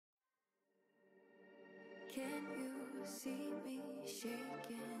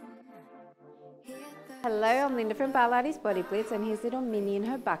Hello, I'm Linda from Barlates Body Blitz, and here's little Minnie in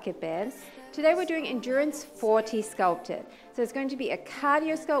her bucket bed. Today we're doing Endurance 40 Sculpt It. So it's going to be a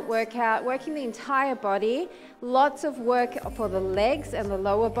cardio sculpt workout, working the entire body. Lots of work for the legs and the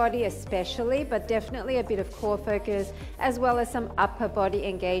lower body especially, but definitely a bit of core focus, as well as some upper body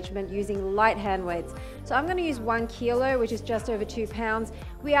engagement using light hand weights. So I'm going to use 1 kilo, which is just over 2 pounds.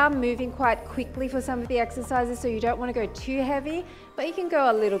 We are moving quite quickly for some of the exercises, so you don't want to go too heavy, but you can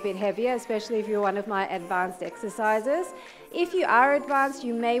go a little bit heavier, especially if you're one of my advanced exercises. If you are advanced,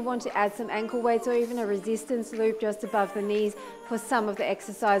 you may want to add some ankle weights or even a resistance loop just above the knees for some of the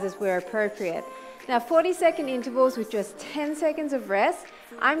exercises where appropriate. Now, 40-second intervals with just 10 seconds of rest.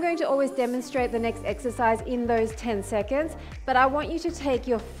 I'm going to always demonstrate the next exercise in those 10 seconds, but I want you to take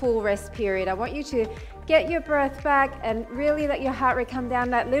your full rest period. I want you to get your breath back and really let your heart rate come down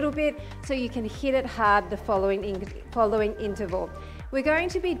that little bit so you can hit it hard the following interval. We're going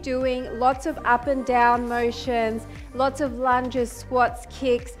to be doing lots of up and down motions, lots of lunges, squats,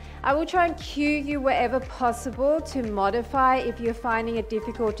 kicks. I will try and cue you wherever possible to modify if you're finding it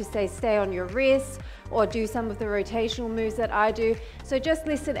difficult to stay on your wrists or do some of the rotational moves that I do. So just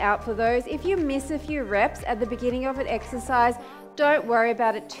listen out for those. If you miss a few reps at the beginning of an exercise, don't worry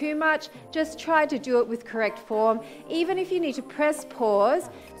about it too much. Just try to do it with correct form. Even if you need to press pause,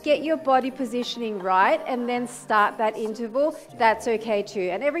 get your body positioning right and then start that interval, that's okay too.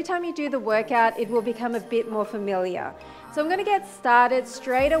 And every time you do the workout, it will become a bit more familiar. So I'm going to get started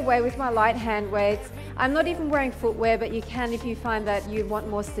straight away with my light hand weights. I'm not even wearing footwear, but you can if you find that you want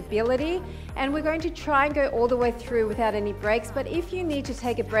more stability. And we're going to try and go all the way through without any breaks. But if you need to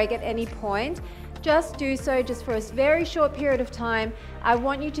take a break at any point, just do so just for a very short period of time. I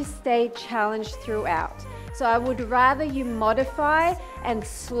want you to stay challenged throughout. So I would rather you modify and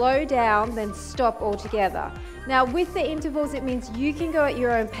slow down than stop altogether. Now with the intervals, it means you can go at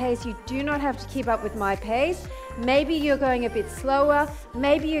your own pace. You do not have to keep up with my pace. Maybe you're going a bit slower,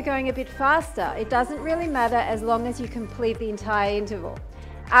 maybe you're going a bit faster. It doesn't really matter as long as you complete the entire interval.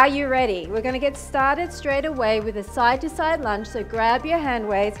 Are you ready? We're going to get started straight away with a side-to-side lunge. So grab your hand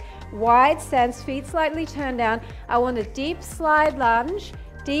weights, wide stance, feet slightly turned down. I want a deep slide lunge,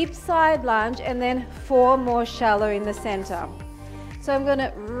 and then 4 more shallow in the center. So I'm going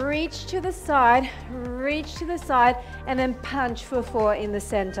to reach to the side, and then punch for 4 in the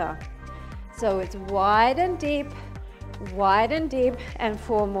center. So it's wide and deep, and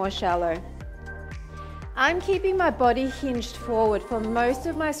 4 more shallow. I'm keeping my body hinged forward for most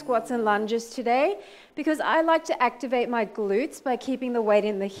of my squats and lunges today because I like to activate my glutes by keeping the weight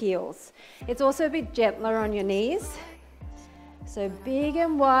in the heels. It's also a bit gentler on your knees. So big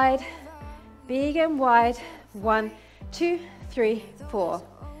and wide, 1, 2, 3, 4.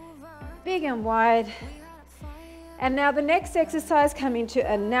 Big and wide. And now the next exercise, coming to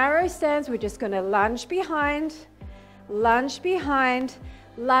a narrow stance, we're just going to lunge behind, lunge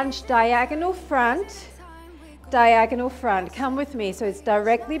diagonal front. Come with me. So it's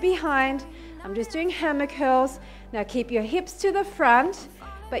directly behind. I'm just doing hammer curls. Now keep your hips to the front,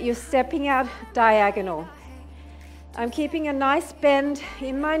 but you're stepping out diagonal. I'm keeping a nice bend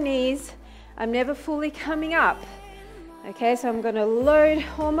in my knees. I'm never fully coming up. Okay, so I'm going to load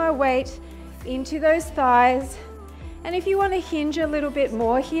all my weight into those thighs. And if you want to hinge a little bit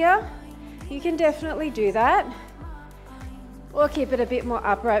more here, you can definitely do that. Or keep it a bit more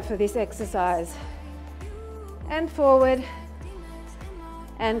upright for this exercise. And forward.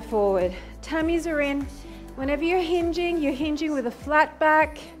 Tummies are in. Whenever you're hinging with a flat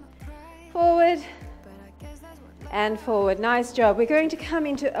back. Forward. And forward. Nice job. We're going to come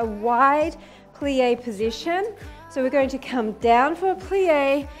into a wide plie position. So we're going to come down for a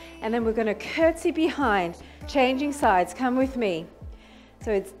plie, and then we're going to curtsy behind. Changing sides, come with me.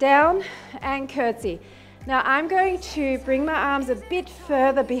 So it's down and curtsy. Now I'm going to bring my arms a bit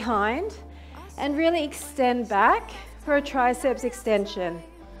further behind and really extend back for a triceps extension.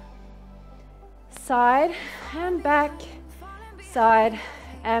 Side and back, side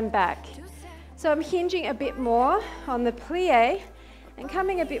and back. So I'm hinging a bit more on the plie and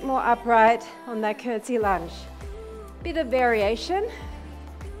coming a bit more upright on that curtsy lunge. Bit of variation.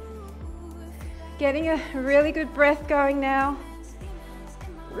 Getting a really good breath going now.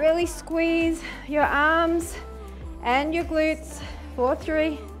 Really squeeze your arms and your glutes. 4,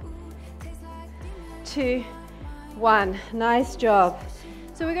 3, 2, 1. Nice job.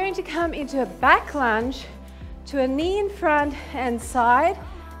 So we're going to come into a back lunge to a knee in front and side,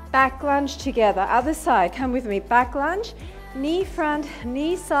 back lunge together. Other side, come with me. Back lunge, knee front,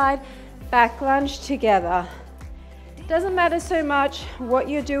 knee side, back lunge together. Doesn't matter so much what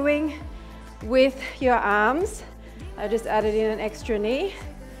you're doing. with your arms. I just added in an extra knee.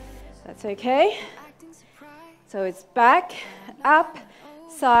 That's okay. So it's back, up,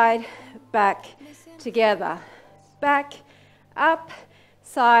 side, back, together. Back, up,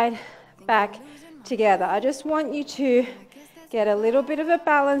 side, back, together. I just want you to get a little bit of a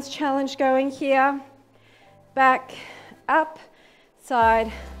balance challenge going here. Back, up,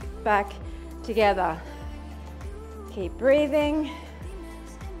 side, back, together. Keep breathing.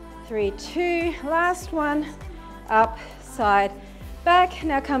 3, 2, last one. Up, side, back.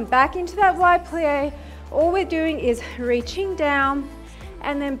 Now come back into that wide plie. All we're doing is reaching down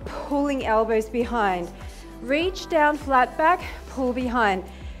and then pulling elbows behind. Reach down, flat back, pull behind.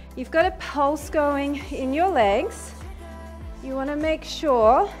 You've got a pulse going in your legs. You want to make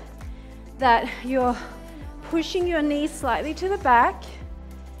sure that you're pushing your knees slightly to the back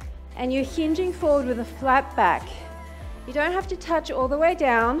and you're hinging forward with a flat back. You don't have to touch all the way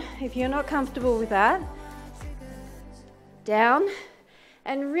down if you're not comfortable with that. Down,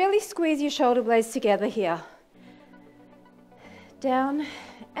 and really squeeze your shoulder blades together here. Down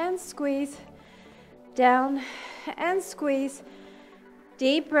and squeeze, down and squeeze.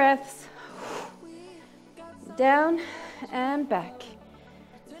 Deep breaths. Down and back.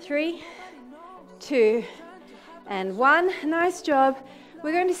 3, 2, and 1. Nice job.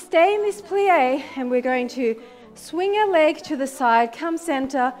 We're going to stay in this plie and we're going to swing a leg to the side, come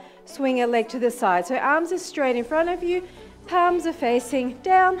center, swing a leg to the side. So arms are straight in front of you, palms are facing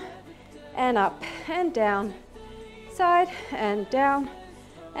down and up and down, side and down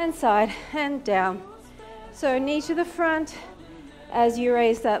and side and down. So knee to the front as you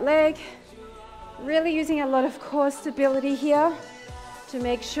raise that leg. Really using a lot of core stability here to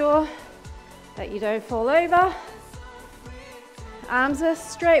make sure that you don't fall over. Arms are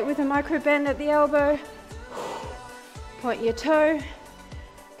straight with a micro bend at the elbow. Point your toe,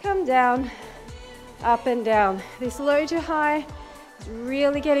 come down, up and down. This low to high,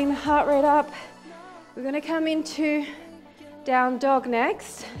 really getting the heart rate up. We're going to come into down dog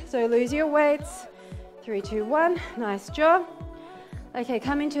next. So lose your weights. 3, 2, 1. Nice job. Okay,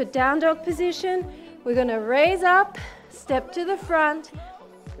 come into a down dog position. We're going to raise up, step to the front,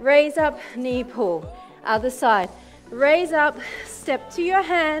 raise up, knee pull. Other side. Raise up, step to your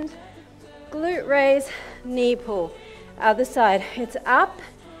hand, glute raise, knee pull. Other side. It's up,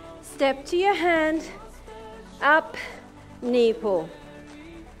 step to your hand, up, knee pull.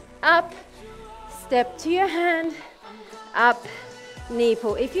 Up, step to your hand, up, knee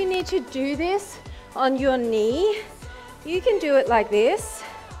pull. If you need to do this on your knee, you can do it like this.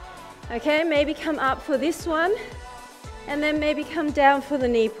 Okay, maybe come up for this one, and then maybe come down for the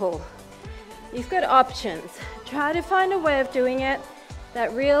knee pull. You've got options. Try to find a way of doing it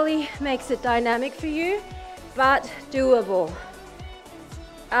that really makes it dynamic for you, but doable.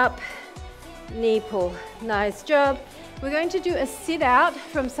 Up, knee pull. Nice job. We're going to do a sit out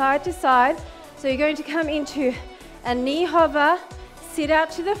from side to side. So you're going to come into a knee hover, sit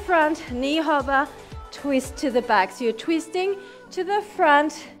out to the front, knee hover, twist to the back. So you're twisting to the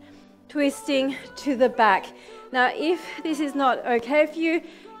front, twisting to the back. Now, if this is not okay for you,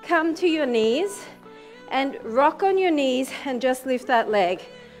 come to your knees and rock on your knees and just lift that leg.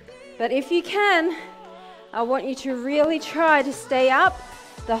 But if you can, I want you to really try to stay up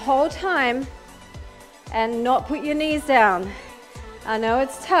the whole time and not put your knees down. I know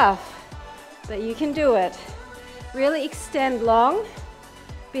it's tough, but you can do it. Really extend long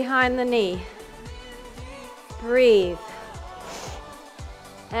behind the knee. Breathe.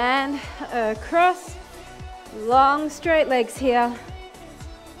 And across. Long straight legs here.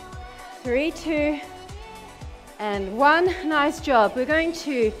 3, 2, and 1. Nice job. We're going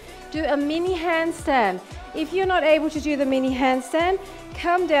to do a mini handstand. If you're not able to do the mini handstand,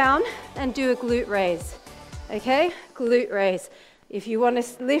 come down and do a glute raise. Okay, glute raise. If you want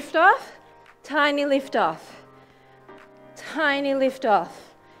to lift off, tiny lift off. Tiny lift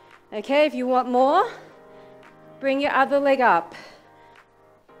off. Okay, if you want more, bring your other leg up.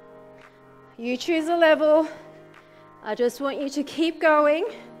 You choose a level. I just want you to keep going,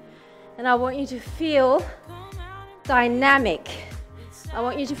 and I want you to feel dynamic. I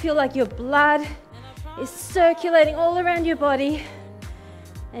want you to feel like your blood is circulating all around your body,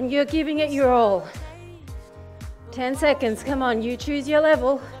 and you're giving it your all. 10 seconds, come on, you choose your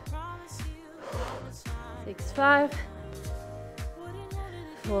level. 6, 5,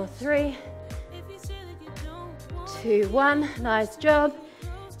 4, 3, 2, 1. Nice job.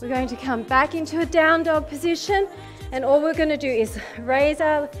 We're going to come back into a down dog position, and all we're going to do is raise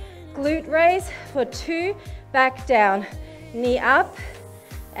our glute raise for 2, back down, knee up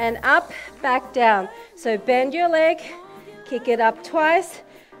and up, back down. So bend your leg, kick it up twice,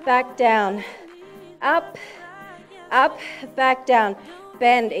 back down, up, up, back down,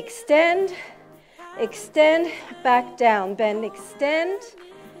 bend, extend, extend, back down, bend, extend,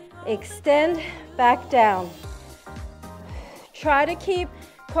 extend, back down. Try to keep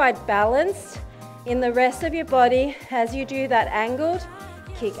quite balanced in the rest of your body as you do that angled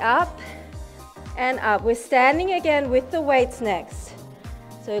kick up and up. We're standing again with the weights next.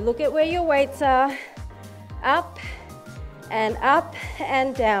 So look at where your weights are. Up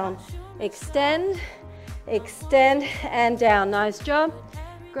and down. Extend, extend and down. Nice job.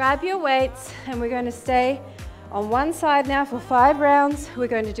 Grab your weights and we're going to stay on one side now for 5 rounds. We're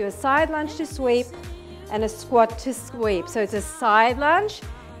going to do a side lunge to sweep and a squat to sweep. So it's a side lunge,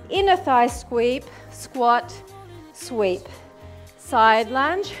 inner thigh sweep, squat, sweep. Side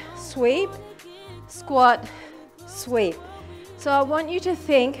lunge, sweep, squat, sweep. So I want you to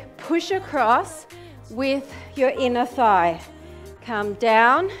think, push across with your inner thigh. Come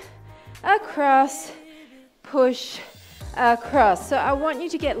down, across, push, across. So I want you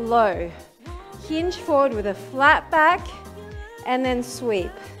to get low. Hinge forward with a flat back and then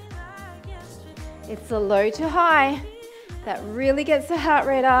sweep. It's the low to high that really gets the heart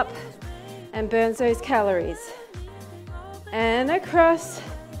rate up and burns those calories. And across,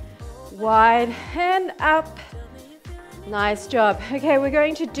 wide and up. Nice job. Okay, we're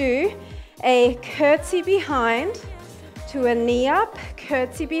going to do a curtsy behind to a knee up,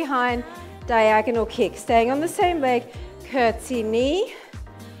 curtsy behind, diagonal kick. Staying on the same leg, curtsy knee,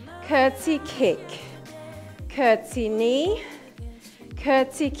 curtsy kick, curtsy knee,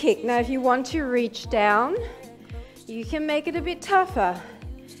 curtsy kick. Now if you want to reach down, you can make it a bit tougher.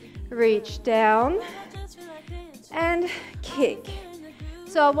 Reach down and kick.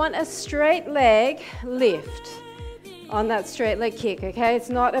 So I want a straight leg lift on that straight leg kick, okay? It's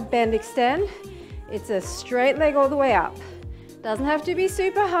not a bend extend, it's a straight leg all the way up. Doesn't have to be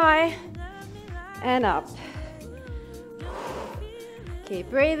super high, and up. Keep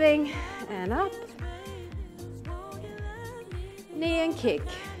breathing, and up. Knee and kick.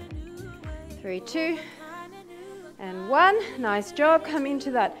 3, 2, and 1. Nice job. Come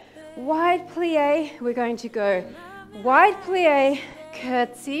into that wide plie. We're going to go wide plie,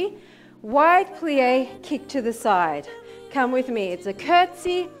 curtsy, wide plie, kick to the side. Come with me. It's a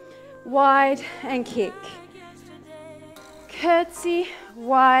curtsy, wide, and kick. Curtsy,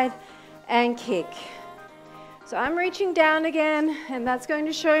 wide, and kick. So I'm reaching down again, and that's going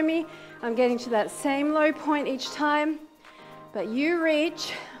to show me I'm getting to that same low point each time. But you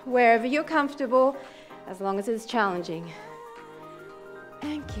reach wherever you're comfortable, as long as it's challenging.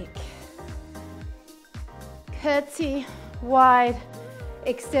 And kick. Curtsy, wide,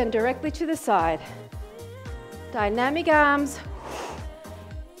 extend directly to the side. Dynamic arms.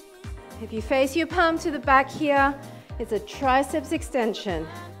 If you face your palm to the back here, it's a triceps extension.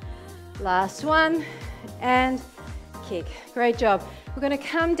 Last one, and kick. Great job. We're going to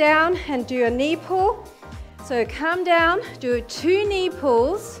come down and do a knee pull. So come down, do 2 knee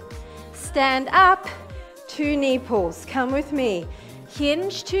pulls, stand up, 2 knee pulls. Come with me.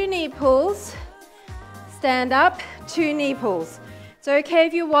 Hinge, 2 knee pulls, stand up, 2 knee pulls. It's okay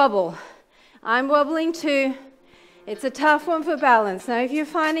if you wobble. I'm wobbling too. It's a tough one for balance. Now if you're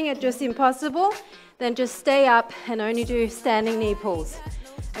finding it just impossible, then just stay up and only do standing knee pulls.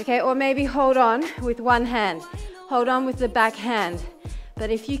 Okay, or maybe hold on with one hand. Hold on with the back hand.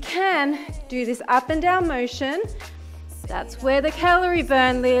 But if you can, do this up and down motion. That's where the calorie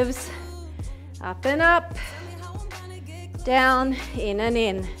burn lives. Up and up, down, in and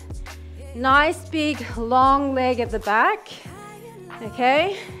in. Nice big long leg at the back.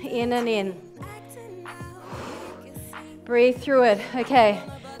 Okay, in and in. Breathe through it. Okay,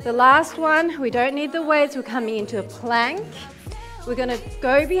 the last one, we don't need the weights. We're coming into a plank. We're going to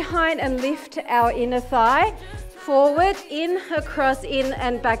go behind and lift our inner thigh. Forward, in, across, in,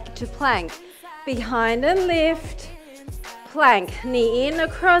 and back to plank. Behind and lift. Plank. Knee in,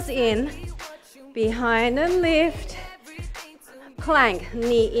 across, in. Behind and lift. Plank.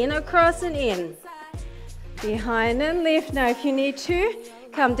 Knee in, across, and in. Behind and lift. Now, if you need to,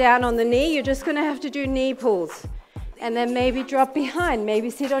 come down on the knee. You're just going to have to do knee pulls. And then maybe drop behind. Maybe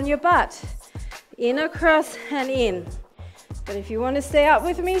sit on your butt. In, across, and in. But if you want to stay up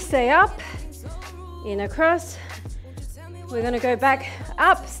with me, stay up. In, across. We're going to go back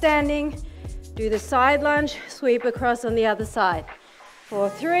up, standing. Do the side lunge, sweep across on the other side. 4,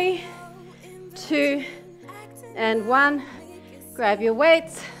 3, 2, and 1. Grab your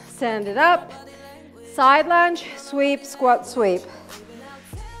weights, stand it up. Side lunge, sweep, squat, sweep.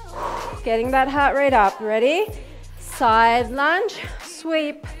 Getting that heart rate up. Ready? Side lunge,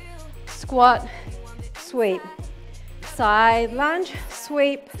 sweep, squat, sweep. Side lunge,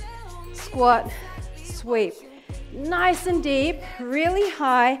 sweep, squat, sweep. Nice and deep, really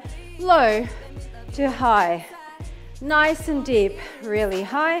high, low to high. Nice and deep, really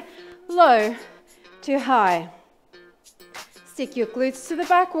high, low to high. Stick your glutes to the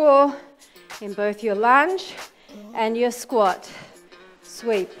back wall in both your lunge and your squat.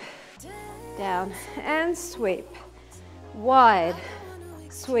 Sweep, down and sweep. Wide,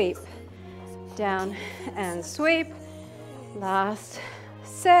 sweep, down and sweep. Last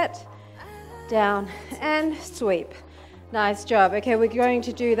set, down and sweep. Nice job. Okay, we're going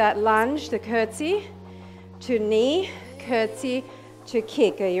to do that lunge, the curtsy to knee, curtsy to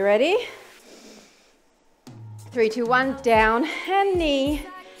kick. Are you ready? 3, 2, 1, down and knee.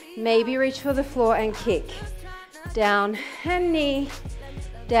 Maybe reach for the floor and kick. Down and knee,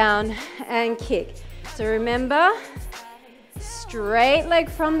 down and kick. So remember, straight leg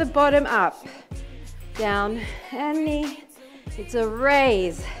from the bottom up. Down and knee. It's a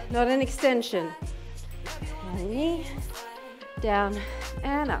raise, not an extension. And knee, down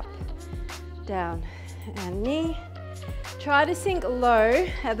and up. Down and knee. Try to sink low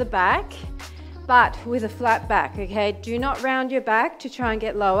at the back, but with a flat back, okay? Do not round your back to try and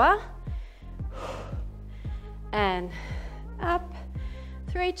get lower. And up,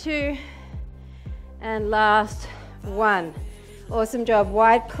 3, 2, and last 1. Awesome job.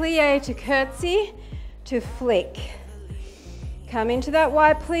 Wide plie to curtsy to flick. Come into that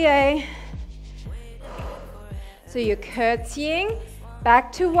wide plie. So you're curtsying,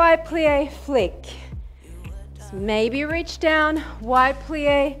 back to wide plie, flick. Just maybe reach down, wide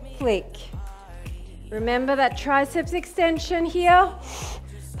plie, flick. Remember that triceps extension here.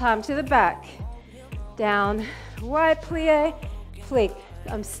 Palm to the back. Down, wide plie, flick.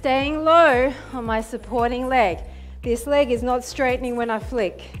 I'm staying low on my supporting leg. This leg is not straightening when I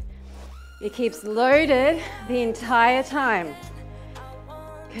flick. It keeps loaded the entire time.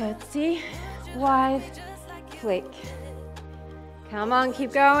 Curtsy, wide, flick. Come on,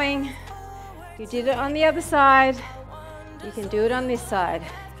 keep going. You did it on the other side. You can do it on this side.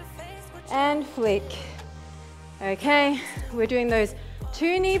 And flick. Okay, we're doing those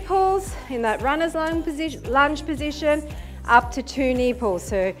 2 knee pulls in that runner's lunge position, up to 2 knee pulls.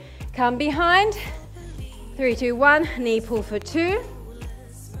 So come behind, 3, 2, 1, knee pull for 2,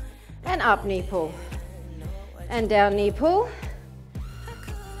 and up knee pull, and down knee pull,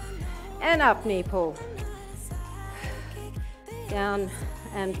 and up knee pull, down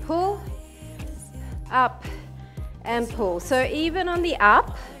and pull, up and pull. So even on the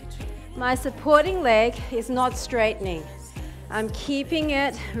up, my supporting leg is not straightening. I'm keeping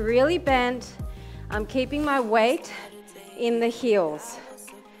it really bent. I'm keeping my weight in the heels.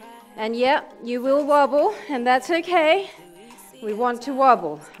 And yeah, you will wobble, and that's okay. We want to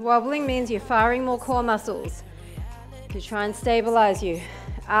wobble. Wobbling means you're firing more core muscles to try and stabilize you.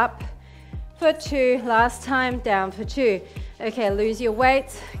 Up for 2, last time, down for 2. Okay, lose your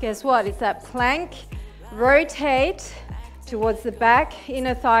weights. Guess what? It's that plank. Rotate towards the back,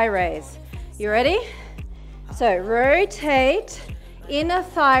 inner thigh raise. You ready? So rotate, inner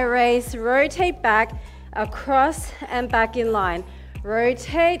thigh raise, rotate back, across and back in line.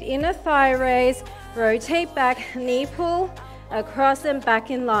 Rotate, inner thigh raise, rotate back, knee pull, across and back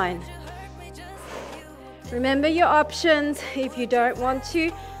in line. Remember your options. If you don't want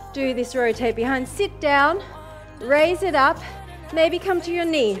to do this rotate behind, sit down, raise it up, maybe come to your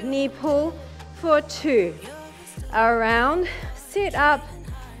knee, knee pull for 2. Around, sit up,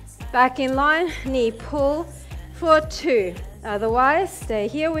 back in line, knee pull for 2. Otherwise, stay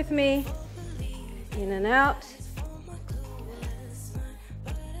here with me, in and out.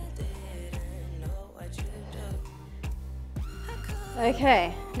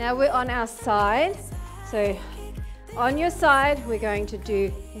 Okay, now we're on our side. So on your side, we're going to do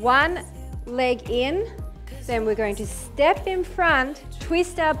 1 leg in, then we're going to step in front,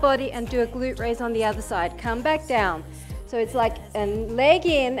 twist our body and do a glute raise on the other side. Come back down. So it's like a leg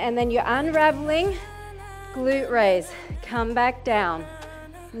in and then you're unraveling, glute raise. Come back down.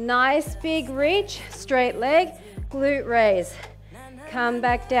 Nice big reach, straight leg, glute raise. Come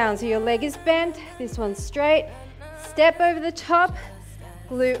back down. So your leg is bent, this one's straight. Step over the top,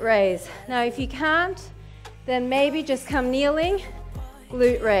 glute raise. Now if you can't, then maybe just come kneeling,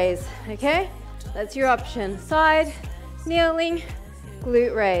 glute raise, okay? That's your option. Side, kneeling,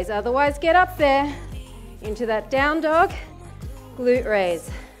 glute raise. Otherwise, get up there into that down dog, glute raise.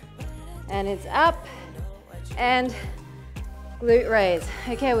 And it's up and glute raise.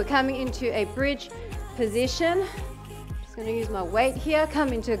 Okay, we're coming into a bridge position. Just gonna use my weight here.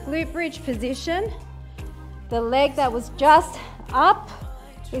 Come into a glute bridge position. The leg that was just up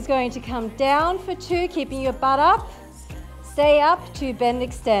is going to come down for 2, keeping your butt up. stay up, 2 bend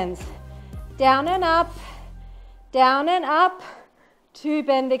extends. Down and up, 2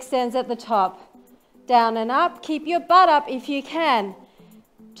 bend extends at the top. Down and up, keep your butt up if you can.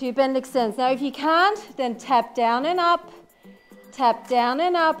 2 bend extends. Now if you can't, then tap down and up,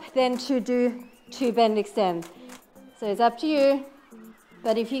 then to do 2 bend extends. So it's up to you,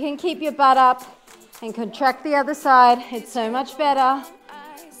 but if you can keep your butt up and contract the other side, it's so much better.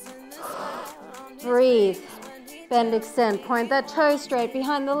 Breathe, bend extend, point that toe straight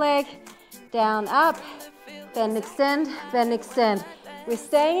behind the leg, down, up, bend extend, bend extend. We're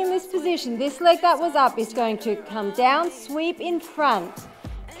staying in this position. This leg that was up is going to come down, sweep in front,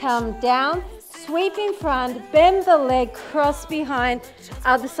 come down, sweep in front, bend the leg, cross behind,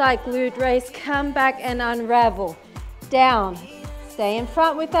 other side glute raise, come back and unravel, down, stay in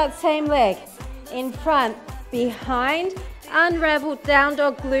front with that same leg, in front, behind, unravel, down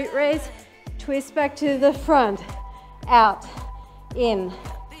dog, glute raise, twist back to the front, out, in,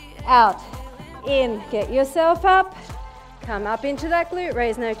 get yourself up, come up into that glute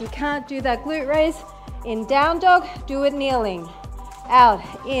raise. Now if you can't do that glute raise in down dog, do it kneeling, out,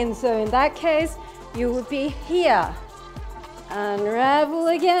 in. So in that case, you would be here, unravel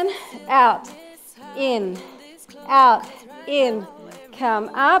again, out, in, come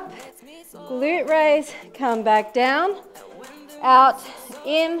up, glute raise, come back down, out,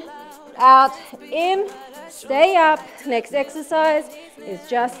 in, stay up. Next exercise is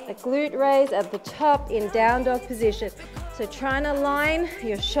just a glute raise at the top in down dog position. So try and align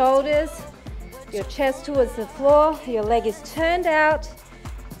your shoulders, your chest towards the floor, your leg is turned out,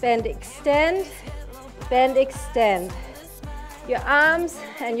 bend, extend, your arms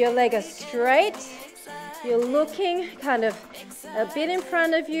and your leg are straight, you're looking kind of a bit in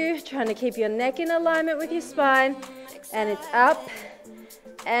front of you, trying to keep your neck in alignment with your spine, and it's up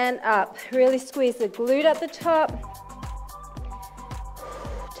and up. Really squeeze the glute at the top,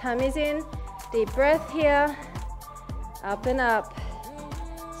 tummy's in, deep breath here, up and up,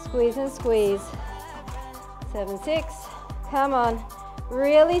 squeeze and squeeze, 7, 6, come on,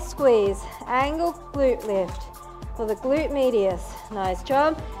 really squeeze, angle glute lift for the glute medius, nice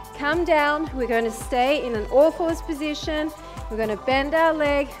job. Come down, we're going to stay in an all-fours position, we're going to bend our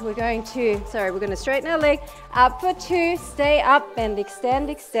leg, we're going to straighten our leg, up for 2, stay up, bend,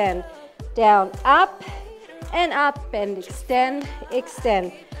 extend, down, up, and up, bend,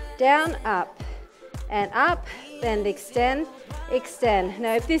 extend, down, up, and up, bend, extend.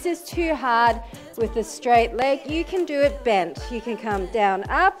 Now if this is too hard with the straight leg, you can do it bent. You can come down,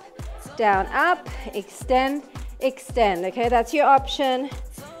 up, extend, okay, that's your option.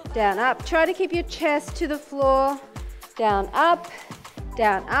 Down, up, try to keep your chest to the floor, down, up,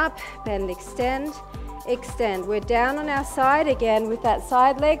 bend, extend. We're down on our side again with that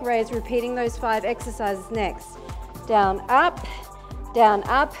side leg raise, repeating those 5 exercises next. Down, up,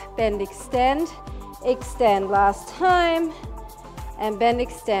 bend, extend, last time, and bend,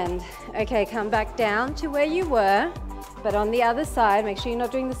 extend. Okay, come back down to where you were, but on the other side, make sure you're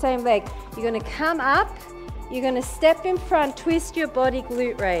not doing the same leg. You're gonna come up, you're gonna step in front, twist your body,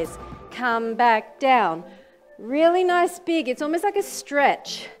 glute raise, come back down. Really nice big, it's almost like a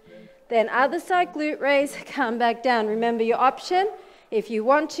stretch. Then other side glute raise, come back down. Remember your option, if you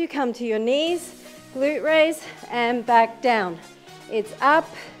want to, come to your knees, glute raise, and back down. It's up,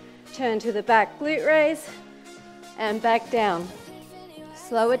 turn to the back, glute raise, and back down.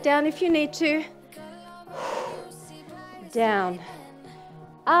 Slow it down if you need to. Down,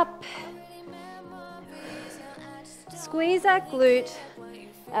 up. Squeeze that glute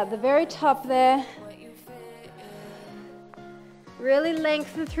at the very top there. Really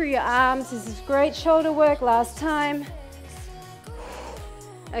lengthen through your arms. This is great shoulder work last time.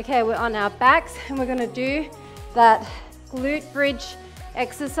 Okay, we're on our backs and we're gonna do that glute bridge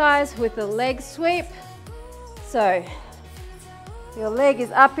exercise with the leg sweep. So your leg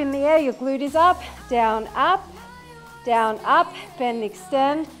is up in the air, your glute is up, down, up, bend,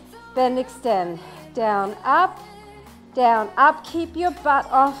 extend, down, up, keep your butt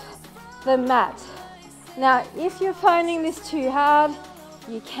off the mat. Now, if you're finding this too hard,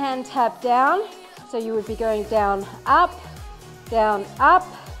 you can tap down. So you would be going down, up,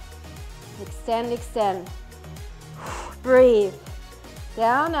 extend. Breathe.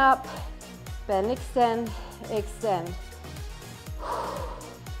 Down, up, bend, extend.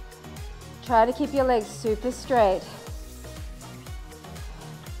 Try to keep your legs super straight.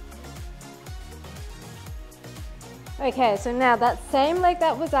 Okay, so now that same leg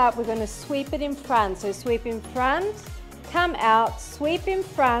that was up, we're going to sweep it in front. So sweep in front, come out, sweep in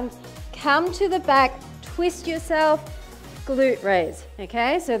front, come to the back, twist yourself, glute raise.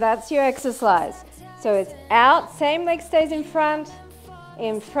 Okay, so that's your exercise. So it's out, same leg stays in front,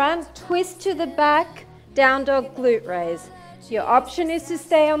 twist to the back, down dog, glute raise. Your option is to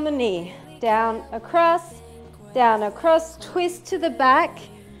stay on the knee. Down, across, twist to the back,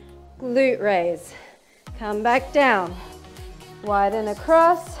 glute raise. Come back down, widen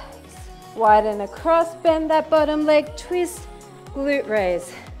across, bend that bottom leg, twist, glute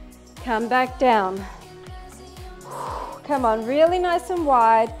raise. Come back down. Come on, really nice and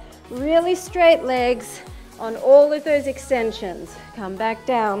wide, really straight legs on all of those extensions. Come back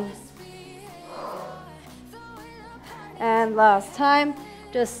down. And last time,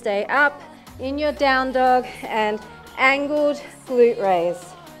 just stay up in your down dog and angled glute raise.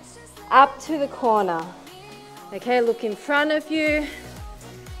 Up to the corner. Okay, look in front of you.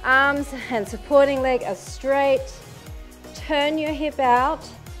 Arms and supporting leg are straight. Turn your hip out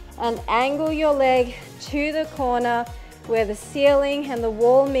and angle your leg to the corner where the ceiling and the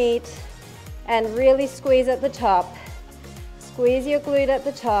wall meet, and really squeeze at the top. Squeeze your glute at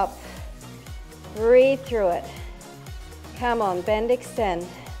the top. Breathe through it. Come on, bend, extend.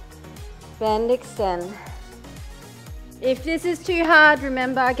 Bend, extend. If this is too hard,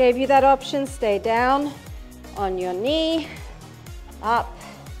 remember I gave you that option. Stay down on your knee. Up.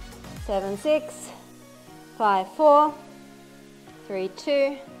 7, 6, 5, 4, 3,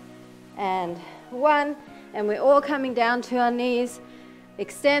 2, and 1. And we're all coming down to our knees.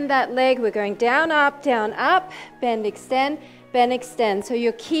 Extend that leg. We're going down, up, bend, extend, bend, extend. So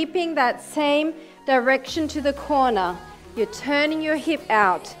you're keeping that same direction to the corner. You're turning your hip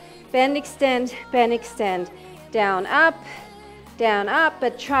out. Bend, extend, down, up,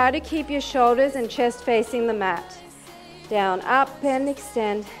 but try to keep your shoulders and chest facing the mat. Down, up, bend,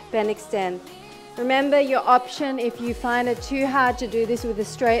 extend. Remember your option, if you find it too hard to do this with a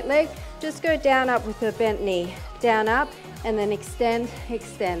straight leg, just go down, up with a bent knee. Down, up, and then extend.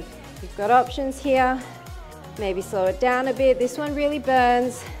 You've got options here. Maybe slow it down a bit. This one really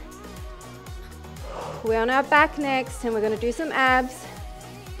burns. We're on our back next, and we're going to do some abs.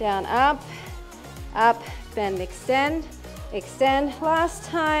 Down, up, bend, extend. Last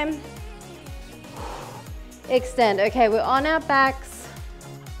time. Extend. Okay, we're on our backs,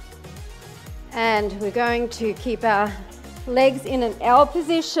 and we're going to keep our legs in an L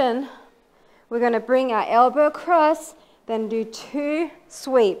position. We're going to bring our elbow across, then do 2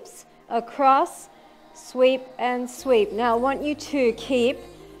 sweeps. Across, sweep, and sweep. Now I want you to keep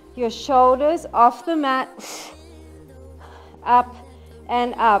your shoulders off the mat. Up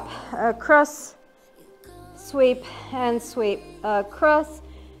and up. Across, sweep, and sweep. Across.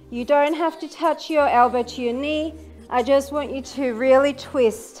 You don't have to touch your elbow to your knee. I just want you to really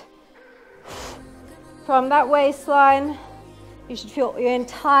twist. From that waistline, you should feel your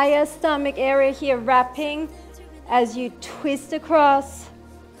entire stomach area here wrapping as you twist across.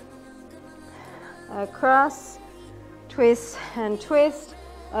 Across, twist and twist.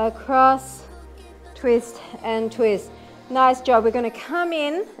 Across, twist and twist. Nice job. We're going to come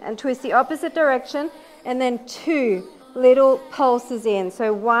in and twist the opposite direction, and then 2 little pulses in.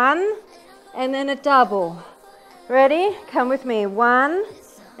 So 1 and then a double. Ready? Come with me. 1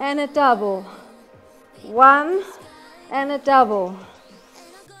 and a double. 1 and a double.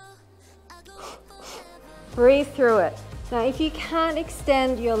 Breathe through it. Now if you can't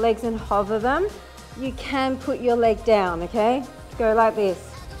extend your legs and hover them, you can put your leg down, okay? Go like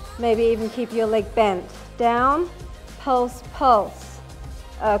this. Maybe even keep your leg bent. Down, pulse, pulse.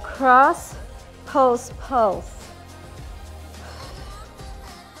 Across, pulse, pulse.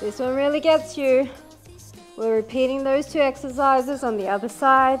 This one really gets you. We're repeating those 2 exercises on the other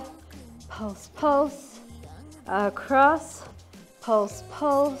side. Pulse, pulse. Across, pulse,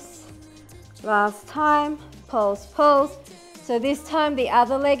 pulse. Last time, pulse, pulse. So this time the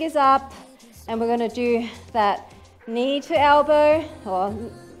other leg is up, and we're going to do that knee to elbow, or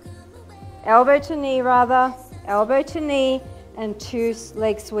elbow to knee rather, elbow to knee, and 2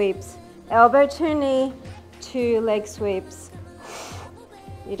 leg sweeps. Elbow to knee, 2 leg sweeps.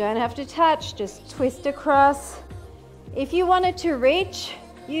 You don't have to touch, just twist across. If you wanted to reach,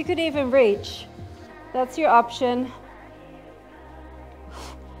 you could even reach. That's your option.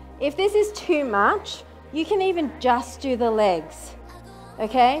 If this is too much, you can even just do the legs.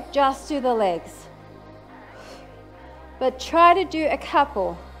 Okay, just do the legs. But try to do a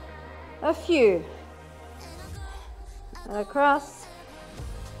couple, a few. Across,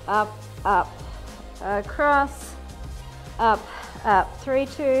 up, up. Across, up, up. 3,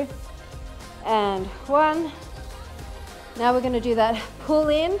 2, and 1. Now we're going to do that pull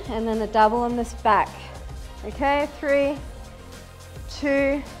in and then a double on this back. Okay, 3,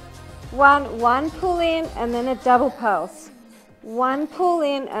 2, 1. 1 pull in and then a double pulse. 1 pull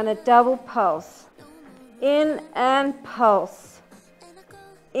in and a double pulse. In and pulse.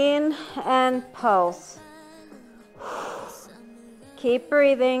 In and pulse. Keep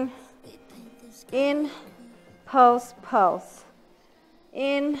breathing. In, pulse, pulse.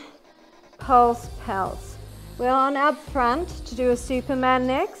 In, pulse, pulse. We're on up front to do a Superman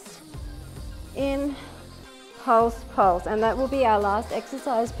next. In, pulse, pulse. And that will be our last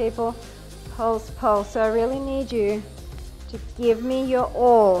exercise, people. Pulse, pulse. So I really need you to give me your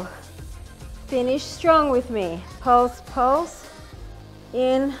all. Finish strong with me. Pulse, pulse.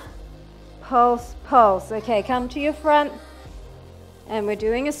 In, pulse, pulse. Okay, come to your front. And we're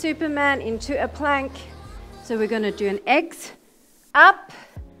doing a Superman into a plank. So we're going to do an X, up,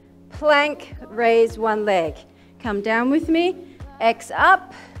 plank, raise one leg. Come down with me. X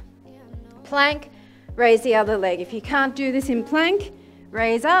up, plank, raise the other leg. If you can't do this in plank,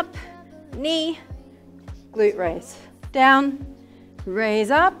 raise up, knee, glute raise. Down,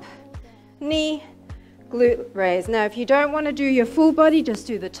 raise up, knee, glute raise. Now if you don't want to do your full body, just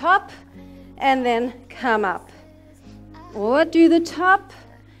do the top and then come up. Or do the top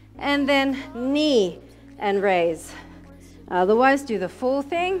and then knee and raise. Otherwise, do the full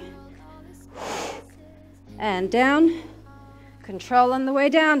thing. And down. Control on the way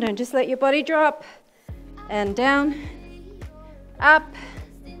down. Don't just let your body drop. And down. Up.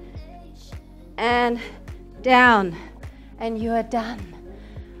 And down. And you are done.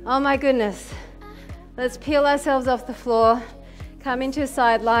 Oh my goodness. Let's peel ourselves off the floor. Come into a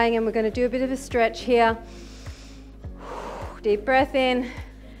side lying, and we're going to do a bit of a stretch here. Deep breath in.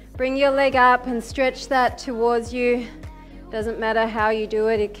 Bring your leg up and stretch that towards you. Doesn't matter how you do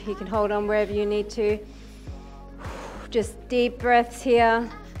it. You can hold on wherever you need to. Just deep breaths here.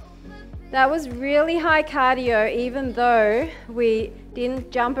 That was really high cardio, even though we didn't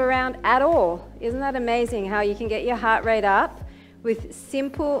jump around at all. Isn't that amazing how you can get your heart rate up with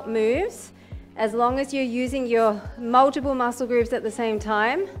simple moves? As long as you're using your multiple muscle groups at the same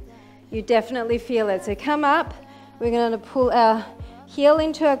time, you definitely feel it. So come up. We're going to pull our heel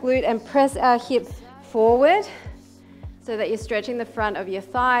into our glute and press our hip forward so that you're stretching the front of your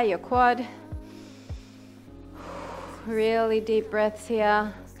thigh, your quad. Really deep breaths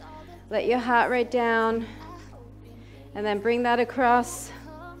here. Let your heart rate down. And then bring that across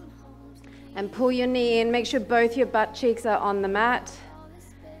and pull your knee in. Make sure both your butt cheeks are on the mat.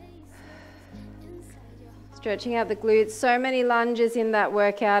 Stretching out the glutes. So many lunges in that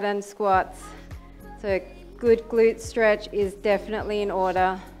workout and squats. So good glute stretch is definitely in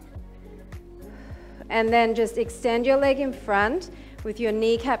order. And then just extend your leg in front with your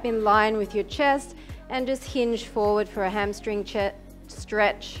kneecap in line with your chest and just hinge forward for a hamstring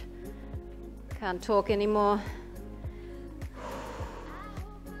stretch. Can't talk anymore.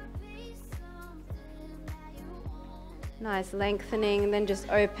 Nice lengthening, and then just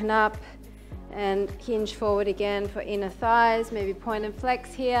open up and hinge forward again for inner thighs. Maybe point and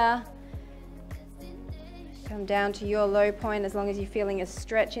flex here. Come down to your low point as long as you're feeling a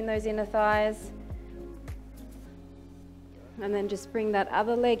stretch in those inner thighs. And then just bring that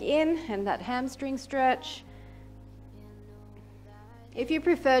other leg in and that hamstring stretch. If you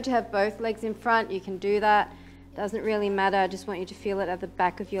prefer to have both legs in front, you can do that. Doesn't really matter. I just want you to feel it at the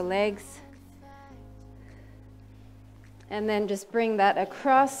back of your legs. And then just bring that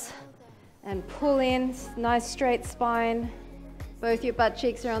across and pull in. Nice straight spine. Both your butt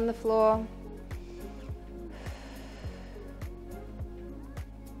cheeks are on the floor.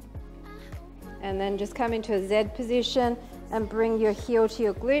 And then just come into a Z position and bring your heel to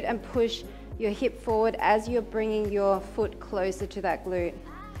your glute and push your hip forward as you're bringing your foot closer to that glute.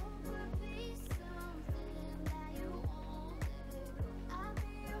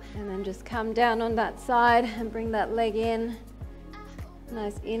 And then just come down on that side and bring that leg in.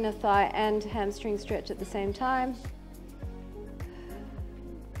 Nice inner thigh and hamstring stretch at the same time.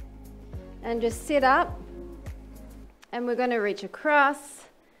 And just sit up. And we're going to reach across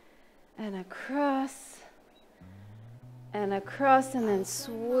and across and across, and then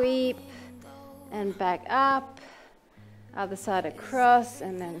sweep and back up. Other side across,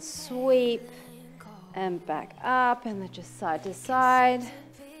 and then sweep and back up, and then just side to side.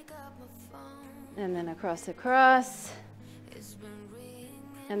 And then across, across.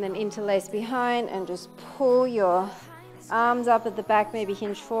 And then interlace behind and just pull your arms up at the back, maybe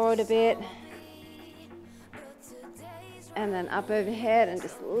hinge forward a bit. And then up overhead and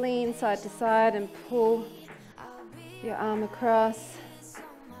just lean side to side and pull your arm across.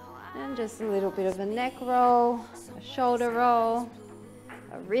 And just a little bit of a neck roll, a shoulder roll,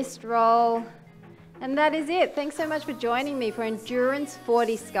 a wrist roll, And that is it. Thanks so much for joining me for Endurance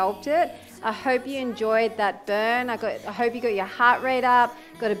 40 Sculpt It. I hope you enjoyed that burn. I hope you got your heart rate up,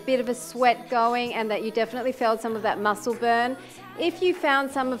 got a bit of a sweat going, and that you definitely felt some of that muscle burn. If you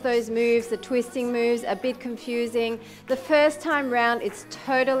found some of those moves, the twisting moves, a bit confusing, the first time round, it's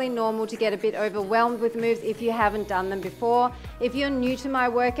totally normal to get a bit overwhelmed with moves if you haven't done them before. If you're new to my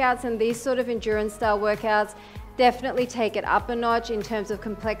workouts and these sort of endurance style workouts, definitely take it up a notch in terms of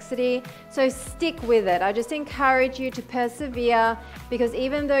complexity. So stick with it. I just encourage you to persevere, because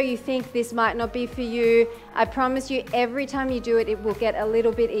even though you think this might not be for you, I promise you every time you do it, it will get a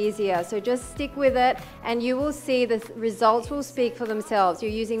little bit easier. So just stick with it and you will see the results will speak for themselves.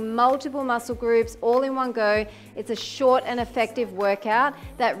 You're using multiple muscle groups all in one go. It's a short and effective workout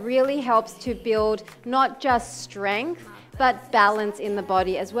that really helps to build not just strength, but balance in the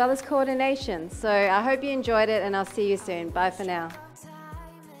body as well as coordination. So I hope you enjoyed it and I'll see you soon. Bye for now.